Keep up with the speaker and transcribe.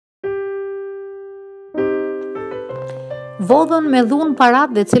Vodhën me dhunë,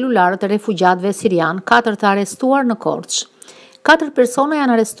 paratë dhe celularët e refugjatëve sirianë, 4 të arrestuar në Korçë. 4 persona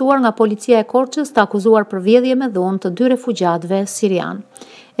janë arrestuar nga policia e Korçës të akuzuar për vjedhje me dhunë të 2 refugjatëve sirianë.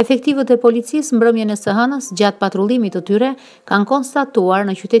 Efektivët e policisë mbrëmjen e së hënës gjatë patrullimit të tyre kanë konstatuar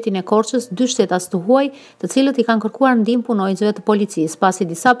në qytetin e Korçës 2 shtetas të huaj, të cilët i kanë kërkuar ndihmë punonjësve të policisë, pasi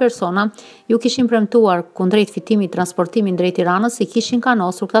disa persona ju kishin premtuar kundrejt fitimit transportimin drejt Tiranës, i kishin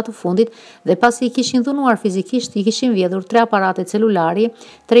kanosur këta të fundit dhe pasi i kishin dhunuar fizikisht, i kishin vjedhur 3 aparate celulari,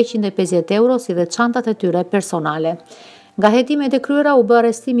 350 euro si dhe çantat e tyre personale. Nga hetimet e kryera u bë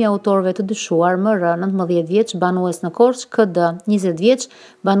arrestimi i autorëve të dyshuar, MR 19 vjeç, banues në Korçë, KD 20 vjeç,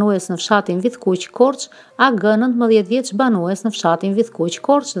 banues në fshatin Vidhkuq, Korçë, AG 19 vjeç, banues në fshatin Vidhkuq,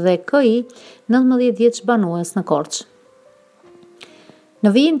 Korçë dhe KI 19 vjeç, banues në Korçë. Në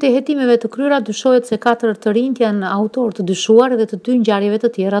vijim të hetimeve të kryera dyshohet se 4 të rinjt janë autorë të dyshuar dhe të 2 ngjarjeve të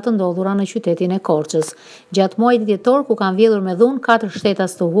tjera të ndodhura në qytetin e Korçës. Gjatë muajit dhjetor, ku kanë vjedhur me dhunë 4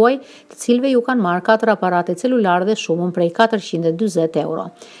 shtetas të huaj, të cilëve ju kanë marrë 4 aparate celular dhe shumën prej 440 euro.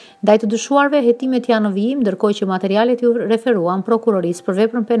 Ndaj të dyshuarve, hetimet janë në vijim, ndërkohë që materialet ju referuan prokurorisë për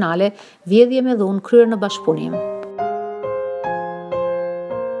veprën penale vjedhje me dhunë kryer në bashkëpunim.